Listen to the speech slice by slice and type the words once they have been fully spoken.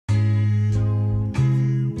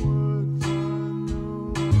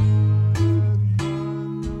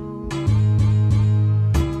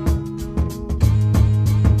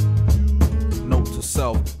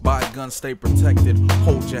gun, stay protected.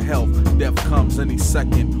 Hold your health, death comes any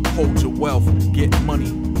second. Hold your wealth, get money,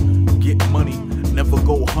 never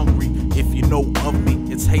go hungry. If you know of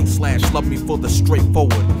me, it's hate / love me for the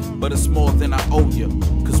straightforward. But it's more than I owe you,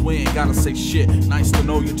 cause we ain't gotta say shit. Nice to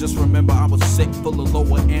know you, just remember I was sick, full of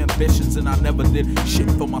lower ambitions, and I never did shit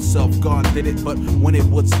for myself. God did it, but when it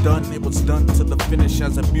was done to the finish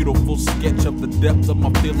as a beautiful sketch of the depth of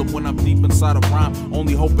my feeling when I'm deep inside a rhyme.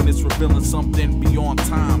 Only hoping it's revealing something beyond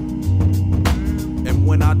time. And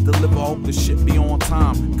when I deliver, I hope the shit be on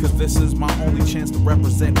time, cause this is my only chance to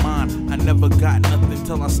represent mine. I never got nothing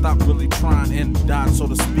till I stopped really trying and died, so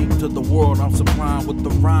to speak, to the world I'm supplying with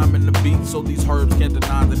the rhyme and the beat. So these herbs can't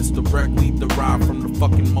deny that it's directly derived from the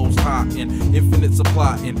fucking Most High. In infinite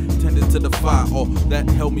supply, intended to defy all that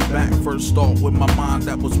held me back. First start with my mind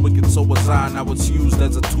that was wicked, so was I. Now it's used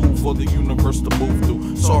as a tool for the universe to move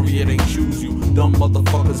through. Sorry it ain't choose you, dumb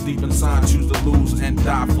motherfuckers deep inside choose to lose and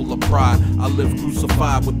die full of pride. I live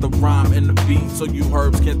crucified with the rhyme and the beat, so you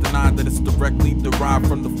herbs can't deny that it's directly derived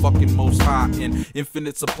from the fucking Most High. In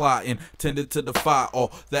infinite supply, intended to defy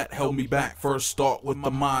all that held me back. First start with my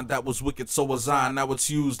mind that was wicked, so was I. Now it's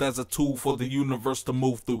used as a tool for the universe to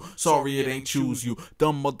move through. Sorry it ain't choose you,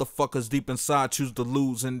 dumb motherfuckers deep inside choose to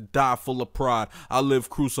lose and die full of pride. I live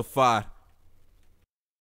crucified.